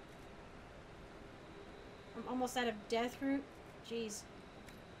 I'm almost out of death root. Jeez.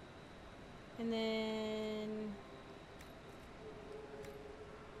 And then...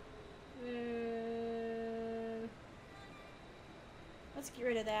 let's get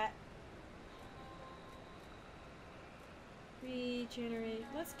rid of that. Regenerate.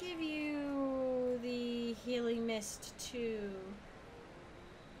 Let's give you the Healing Mist too.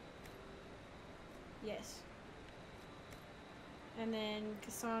 Yes. And then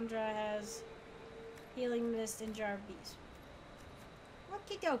Cassandra has Healing Mist and Jar of Bees.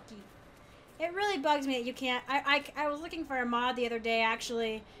 Okie dokie. It really bugs me that you can't... I was looking for a mod the other day,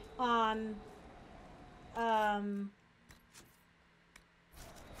 actually, on...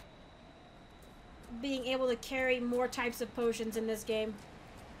 being able to carry more types of potions in this game.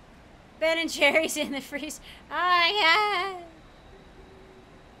 Ben and Jerry's in the freeze. Oh my god!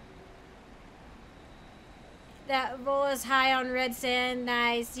 That Vola's high on red sand.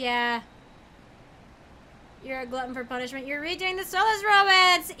 Nice, yeah. You're a glutton for punishment. You're redoing the Solace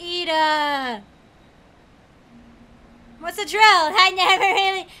romance, Ida. What's the drill? I never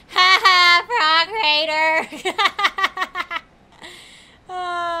really. Haha, frog raider.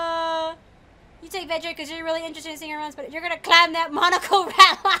 You take Vedra because you're really interested in seeing her runs, but you're gonna climb that monocle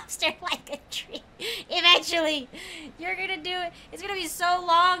rat lobster like a tree. Eventually, you're gonna do it. It's gonna be so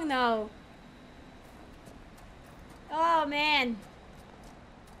long though. Oh man,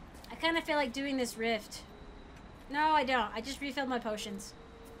 I kind of feel like doing this rift. No, I don't. I just refilled my potions.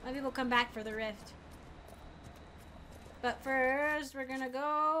 Maybe we'll come back for the rift. But first, we're gonna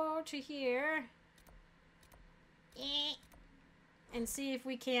go to here and see if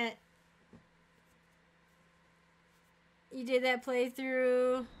we can't. You did that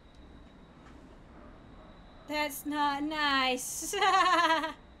playthrough. That's not nice.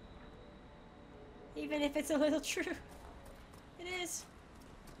 Even if it's a little true. It is.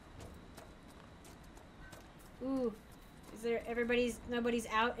 Ooh. Is there nobody's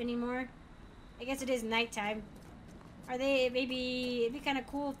out anymore? I guess it is nighttime. Are they, maybe, it'd be kind of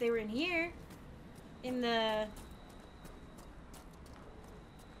cool if they were in here. In the...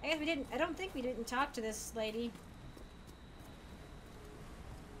 I guess we didn't, I don't think we didn't talk to this lady.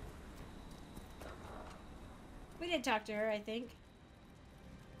 We did talk to her, I think.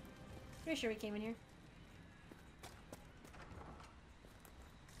 Pretty sure we came in here.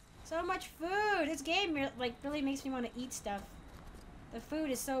 So much food! This game like really makes me want to eat stuff. The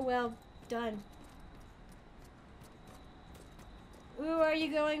food is so well done. Who are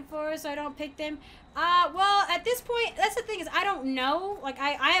you going for so I don't pick them? Well, at this point, that's the thing is I don't know. Like,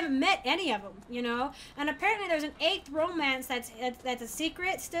 I haven't met any of them, you know? And apparently there's an 8th romance that's a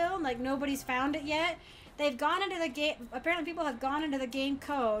secret still. Like, nobody's found it yet. They've gone into the game, apparently people have gone into the game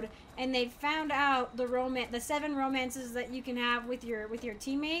code and they've found out the 7 romances that you can have with your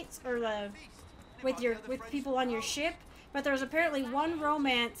teammates or with people on your ship. But there's apparently 1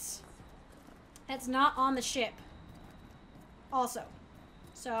 romance that's not on the ship also.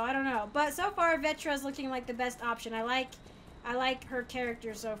 So I don't know. But so far Vetra's looking like the best option. I like her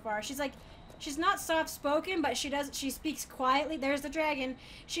character so far. She's not soft spoken, but she speaks quietly. There's the dragon.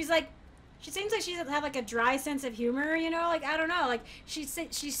 She seems like she doesn't have like a dry sense of humor, you know? Like, I don't know. Like, she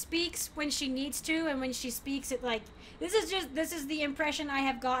speaks when she needs to, and when she speaks, it like, this is the impression I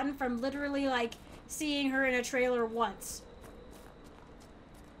have gotten from literally like seeing her in a trailer once.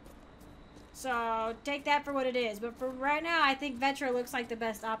 So take that for what it is. But for right now, I think Vetra looks like the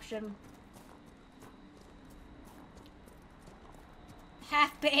best option.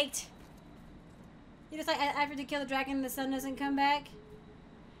 Half-baked. You just like after to kill the dragon, the sun doesn't come back.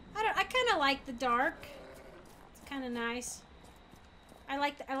 I kind of like the dark. It's kind of nice. I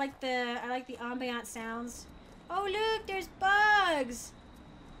like the ambient sounds. Oh look, there's bugs.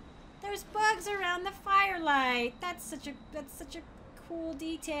 There's bugs around the firelight. That's such a cool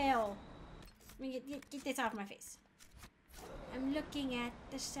detail. Let me get this off my face. I'm looking at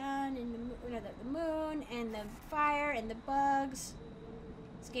the sun and the moon and the fire and the bugs.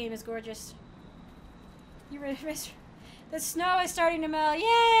 This game is gorgeous. The snow is starting to melt.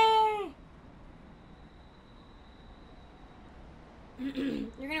 Yay!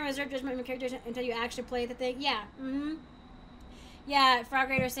 You're gonna reserve judgment on characters until you actually play the thing. Yeah. Mm-hmm. Yeah, Frog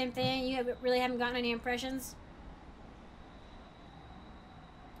Raider, same thing. You really haven't gotten any impressions.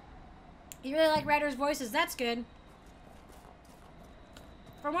 You really like writers' voices. That's good.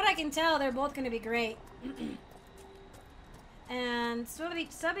 From what I can tell, they're both going to be great. And somebody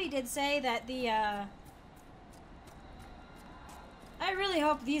did say that the, I really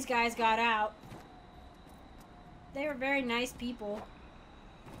hope these guys got out. They were very nice people.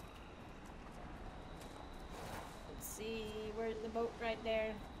 Let's see, where's the boat right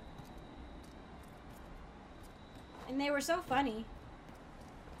there? And they were so funny.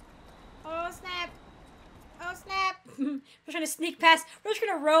 Oh snap! Oh snap! We're trying to sneak past. We're just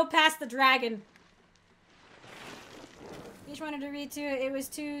gonna row past the dragon. You just wanted to read to it. It was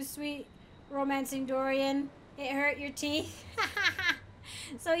too sweet, romancing Dorian. It hurt your teeth.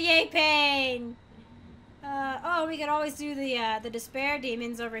 So yay pain. Oh, we could always do the despair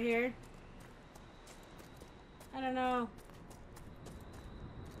demons over here. I don't know.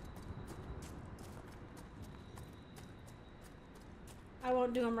 I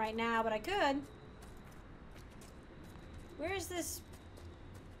won't do them right now, but I could. Where is this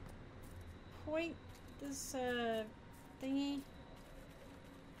point? This thingy?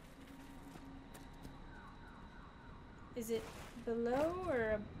 Is it below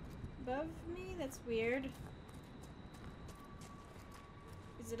or above me? That's weird.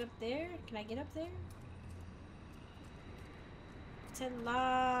 Is it up there? Can I get up there?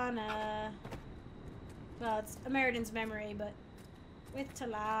 Talana. Well, it's American's memory, but with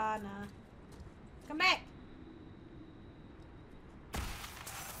Talana. Come back!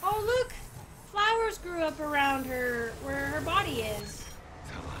 Oh, look! Flowers grew up around her, where her body is.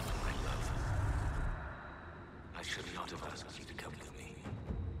 Talana, my love. I should not have asked you to come with me.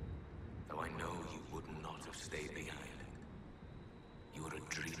 Though I know you would not have stayed behind. You are a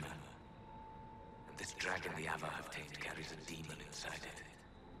dreamer. And this dragon the Ava have tamed carries a demon inside it.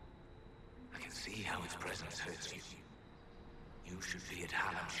 I can see how its presence hurts you. You should be at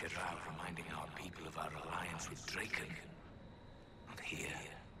Halam Shiral reminding our people of our alliance with Draken. Not here,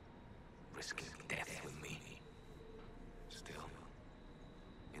 risking death with me. Still,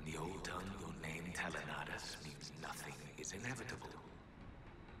 in the old tongue, your name Talanadas means nothing is inevitable.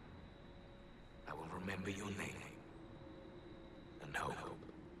 I will remember your name. And hope.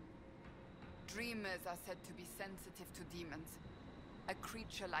 Dreamers are said to be sensitive to demons. A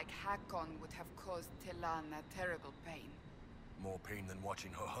creature like Hakon would have caused Talana terrible pain. More pain than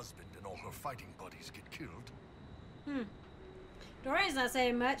watching her husband and all her fighting buddies get killed. Dorian's not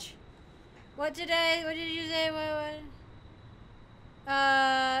saying much. What did you say?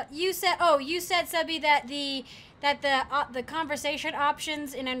 What? You said, Subby, that the conversation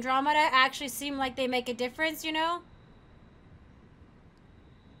options in Andromeda actually seem like they make a difference, you know?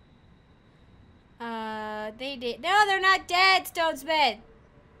 They did. No, they're not dead, Stone's bed.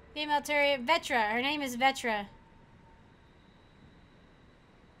 Female terrier, Vetra. Her name is Vetra.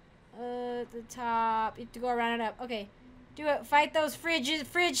 The top. You have to go around and up. Okay. Do it. Fight those fridge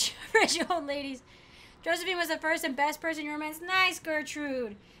old ladies. Josephine was the first and best person in romance. Nice,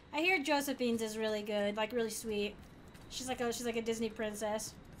 Gertrude. I hear Josephine's is really good, like really sweet. She's like a Disney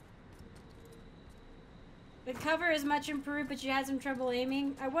princess. The cover is much improved, but you had some trouble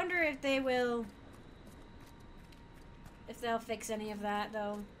aiming. I wonder if they'll fix any of that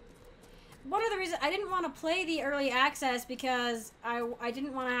though. One of the reasons I didn't want to play the early access because I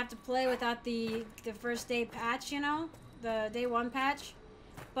didn't want to have to play without the first day patch, you know, the day one patch.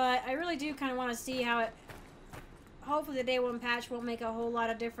 But I really do kind of want to see how it. Hopefully, the day one patch won't make a whole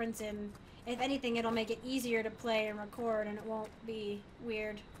lot of difference. In if anything, it'll make it easier to play and record, and it won't be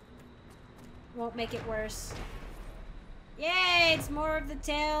weird. Won't make it worse. Yay! It's more of the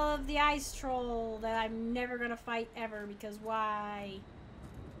tale of the ice troll that I'm never gonna fight ever because why?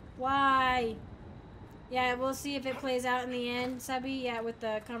 Why? Yeah, we'll see if it plays out in the end, Subby. Yeah, with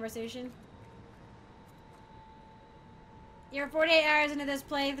the conversation. You're 48 hours into this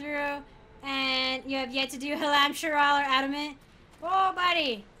playthrough, and you have yet to do Halam Shiral or Adamant. Oh,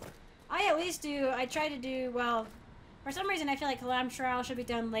 buddy! I try to do, well, for some reason I feel like Halam Shiral should be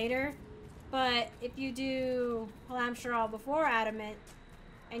done later, but if you do Halam Shiral before Adamant,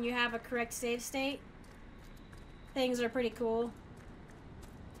 and you have a correct save state, things are pretty cool.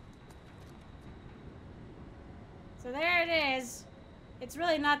 So there it is. It's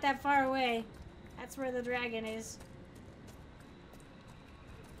really not that far away. That's where the dragon is.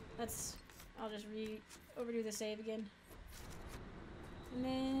 I'll just overdo the save again. And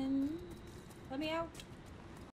then, let me out.